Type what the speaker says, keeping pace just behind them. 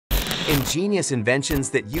Ingenious inventions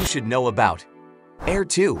that you should know about. Air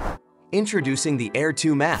 2. Introducing the Air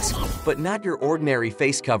 2 mask, but not your ordinary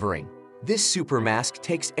face covering. This super mask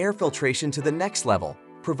takes air filtration to the next level,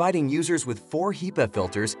 providing users with 4 HEPA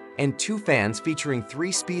filters and 2 fans featuring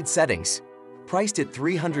 3 speed settings. Priced at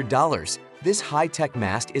 $300, this high-tech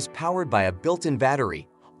mask is powered by a built-in battery,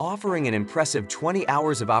 offering an impressive 20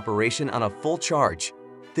 hours of operation on a full charge.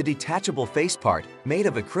 The detachable face part, made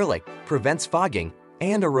of acrylic, prevents fogging,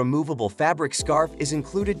 and a removable fabric scarf is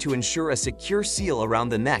included to ensure a secure seal around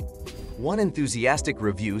the neck. One enthusiastic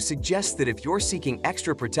review suggests that if you're seeking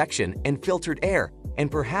extra protection and filtered air, and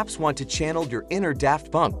perhaps want to channel your inner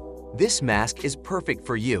Daft Punk, this mask is perfect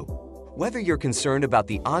for you. Whether you're concerned about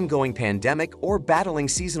the ongoing pandemic or battling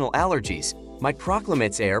seasonal allergies,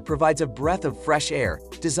 Microclimate's Air provides a breath of fresh air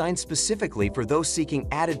designed specifically for those seeking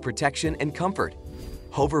added protection and comfort.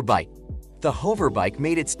 Hoverbike. The Hoverbike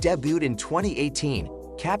made its debut in 2018,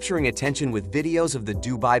 capturing attention with videos of the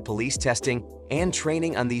Dubai police testing and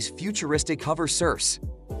training on these futuristic hover surfs.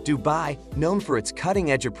 Dubai, known for its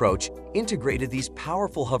cutting-edge approach, integrated these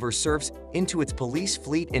powerful hover surfs into its police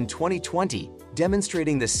fleet in 2020,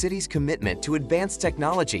 demonstrating the city's commitment to advanced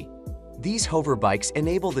technology. These hoverbikes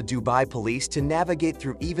enable the Dubai police to navigate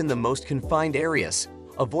through even the most confined areas,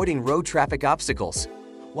 avoiding road traffic obstacles.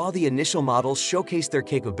 While the initial models showcase their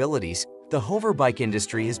capabilities, the hoverbike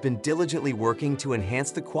industry has been diligently working to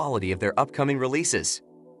enhance the quality of their upcoming releases.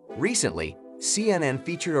 Recently, CNN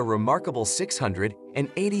featured a remarkable $680,000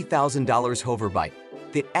 hoverbike,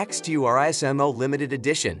 the X2RISMO Limited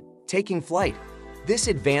Edition, taking flight. This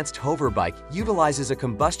advanced hoverbike utilizes a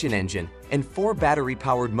combustion engine and 4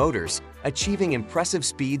 battery-powered motors, achieving impressive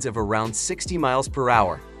speeds of around 60 miles per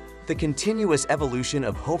hour. The continuous evolution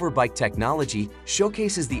of hoverbike technology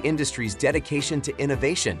showcases the industry's dedication to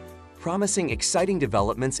innovation, promising exciting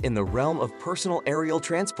developments in the realm of personal aerial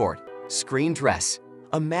transport. Screen dress.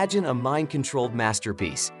 Imagine a mind-controlled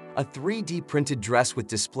masterpiece, a 3D printed dress with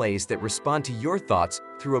displays that respond to your thoughts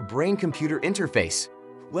through a brain-computer interface.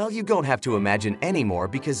 Well, you don't have to imagine anymore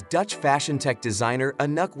because Dutch fashion tech designer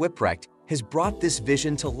Anouk Wipprecht has brought this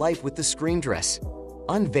vision to life with the screen dress.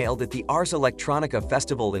 Unveiled at the Ars Electronica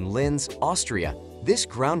Festival in Linz, Austria, this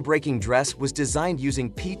groundbreaking dress was designed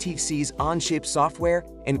using PTC's Onshape software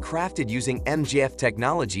and crafted using MJF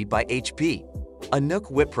technology by HP.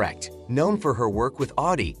 Anouk Wipprecht, known for her work with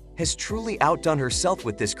Audi, has truly outdone herself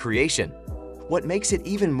with this creation. What makes it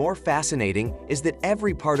even more fascinating is that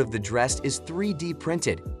every part of the dress is 3D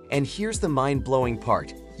printed, and here's the mind-blowing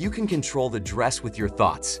part: you can control the dress with your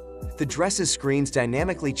thoughts. The dress's screens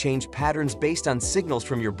dynamically change patterns based on signals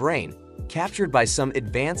from your brain, captured by some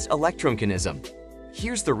advanced electromechanism.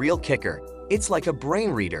 Here's the real kicker: it's like a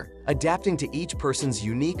brain reader, adapting to each person's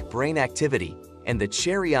unique brain activity. And the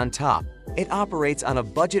cherry on top, it operates on a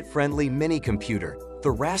budget-friendly mini-computer, the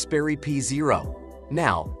Raspberry Pi Zero.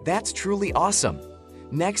 Now, that's truly awesome.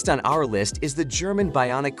 Next on our list is the German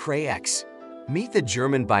Bionic Cray X. Meet the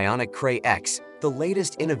German Bionic Cray X, the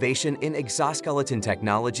latest innovation in exoskeleton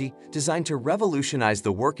technology designed to revolutionize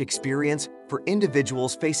the work experience for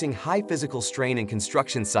individuals facing high physical strain in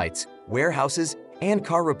construction sites, warehouses, and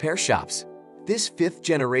car repair shops. This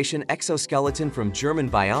 5th-generation exoskeleton from German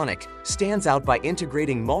Bionic stands out by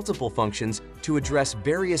integrating multiple functions to address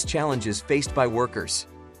various challenges faced by workers.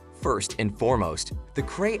 First and foremost, the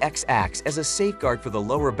Cray X acts as a safeguard for the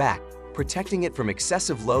lower back, protecting it from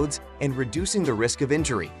excessive loads and reducing the risk of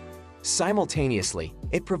injury. Simultaneously,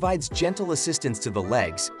 it provides gentle assistance to the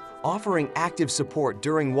legs, offering active support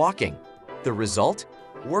during walking. The result?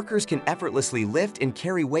 Workers can effortlessly lift and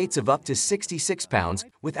carry weights of up to 66 pounds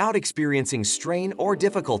without experiencing strain or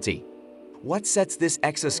difficulty. What sets this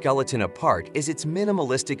exoskeleton apart is its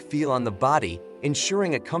minimalistic feel on the body,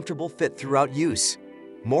 ensuring a comfortable fit throughout use.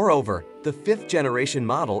 Moreover, the 5th-generation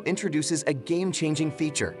model introduces a game-changing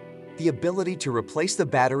feature: the ability to replace the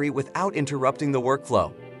battery without interrupting the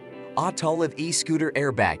workflow. Autoliv e-scooter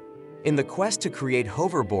airbag. In the quest to create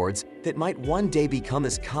hoverboards that might one day become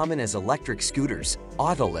as common as electric scooters,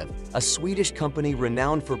 Autoliv, a Swedish company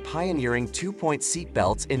renowned for pioneering 2-point seat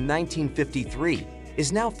belts in 1953,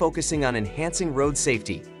 is now focusing on enhancing road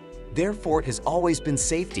safety. Their forte has always been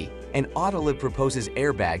safety, and Autoliv proposes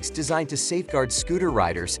airbags designed to safeguard scooter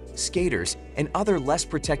riders, skaters, and other less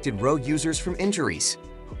protected road users from injuries.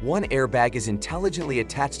 One airbag is intelligently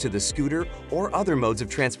attached to the scooter or other modes of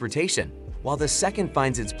transportation, while the second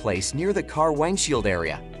finds its place near the car windshield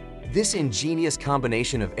area. This ingenious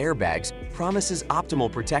combination of airbags promises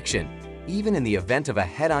optimal protection, even in the event of a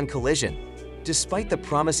head-on collision. Despite the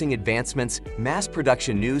promising advancements, mass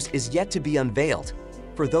production news is yet to be unveiled.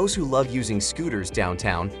 For those who love using scooters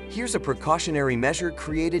downtown, here's a precautionary measure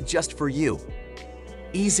created just for you.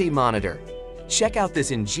 Easy Monitor. Check out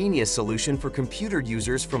this ingenious solution for computer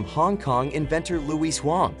users from Hong Kong inventor Louis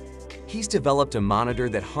Huang. He's developed a monitor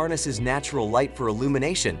that harnesses natural light for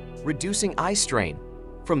illumination, reducing eye strain.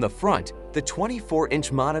 From the front, the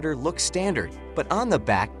 24-inch monitor looks standard, but on the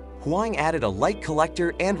back, Huang added a light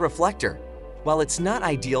collector and reflector. While it's not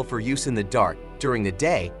ideal for use in the dark, during the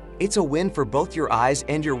day, it's a win for both your eyes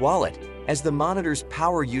and your wallet, as the monitor's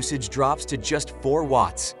power usage drops to just 4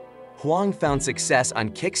 watts. Huang found success on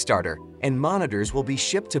Kickstarter, and monitors will be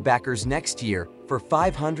shipped to backers next year for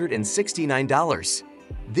 $569.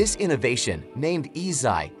 This innovation, named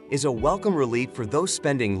Easy, is a welcome relief for those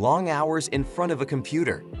spending long hours in front of a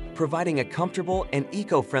computer, providing a comfortable and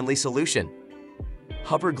eco-friendly solution.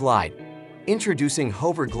 Hover Glide. Introducing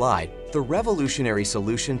Hover Glide, the revolutionary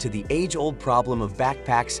solution to the age-old problem of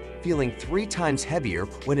backpacks feeling 3 times heavier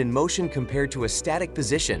when in motion compared to a static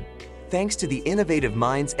position, thanks to the innovative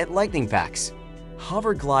minds at Lightning Packs.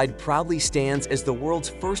 Hover Glide proudly stands as the world's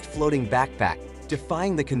first floating backpack,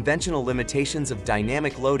 defying the conventional limitations of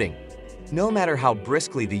dynamic loading. No matter how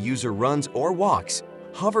briskly the user runs or walks,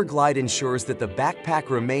 Hover Glide ensures that the backpack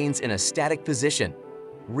remains in a static position.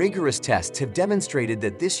 Rigorous tests have demonstrated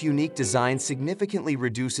that this unique design significantly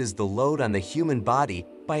reduces the load on the human body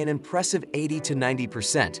by an impressive 80 to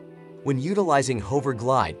 90%. When utilizing Hover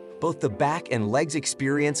Glide, both the back and legs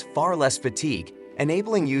experience far less fatigue,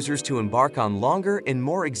 enabling users to embark on longer and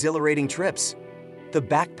more exhilarating trips. The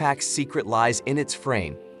backpack's secret lies in its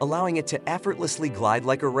frame, allowing it to effortlessly glide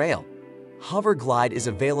like a rail. Hover Glide is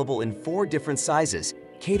available in 4 different sizes,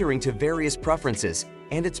 catering to various preferences,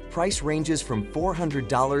 and its price ranges from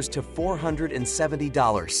 $400 to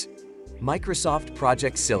 $470. Microsoft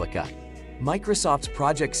Project Silica. Microsoft's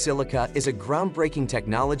Project Silica is a groundbreaking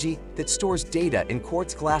technology that stores data in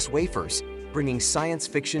quartz glass wafers, bringing science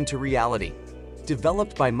fiction to reality.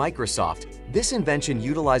 Developed by Microsoft, this invention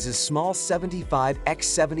utilizes small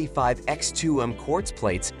 75x75x2M quartz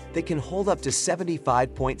plates that can hold up to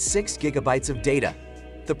 75.6 gigabytes of data.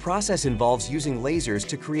 The process involves using lasers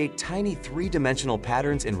to create tiny 3-dimensional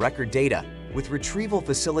patterns in record data, with retrieval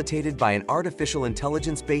facilitated by an artificial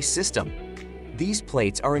intelligence-based system. These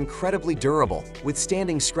plates are incredibly durable,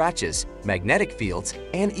 withstanding scratches, magnetic fields,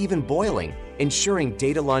 and even boiling, ensuring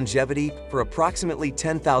data longevity for approximately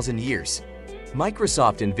 10,000 years.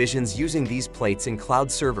 Microsoft envisions using these plates in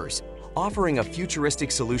cloud servers, offering a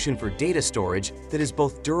futuristic solution for data storage that is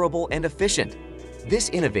both durable and efficient. This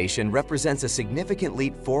innovation represents a significant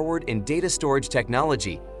leap forward in data storage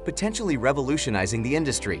technology, potentially revolutionizing the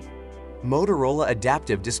industry. Motorola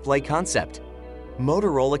Adaptive Display Concept.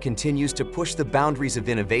 Motorola continues to push the boundaries of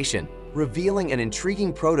innovation, revealing an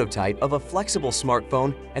intriguing prototype of a flexible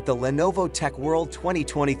smartphone at the Lenovo Tech World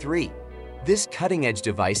 2023. This cutting-edge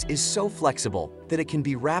device is so flexible that it can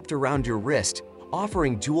be wrapped around your wrist,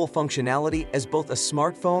 offering dual functionality as both a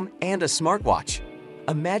smartphone and a smartwatch.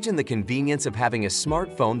 Imagine the convenience of having a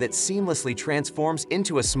smartphone that seamlessly transforms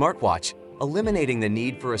into a smartwatch, eliminating the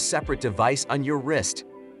need for a separate device on your wrist.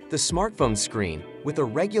 The smartphone screen, with a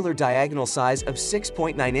regular diagonal size of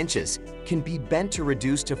 6.9 inches, can be bent to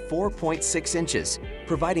reduce to 4.6 inches,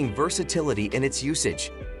 providing versatility in its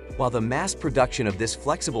usage. While the mass production of this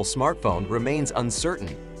flexible smartphone remains uncertain,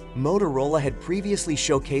 Motorola had previously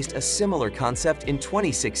showcased a similar concept in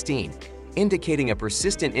 2016, indicating a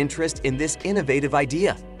persistent interest in this innovative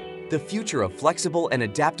idea. The future of flexible and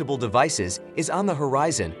adaptable devices is on the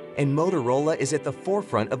horizon, and Motorola is at the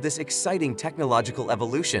forefront of this exciting technological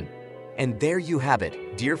evolution. And there you have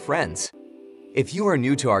it, dear friends. If you are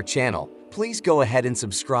new to our channel, please go ahead and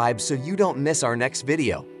subscribe so you don't miss our next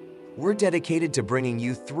video. We're dedicated to bringing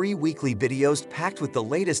you 3 weekly videos packed with the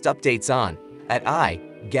latest updates on,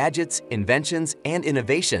 gadgets, inventions, and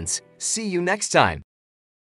innovations. See you next time.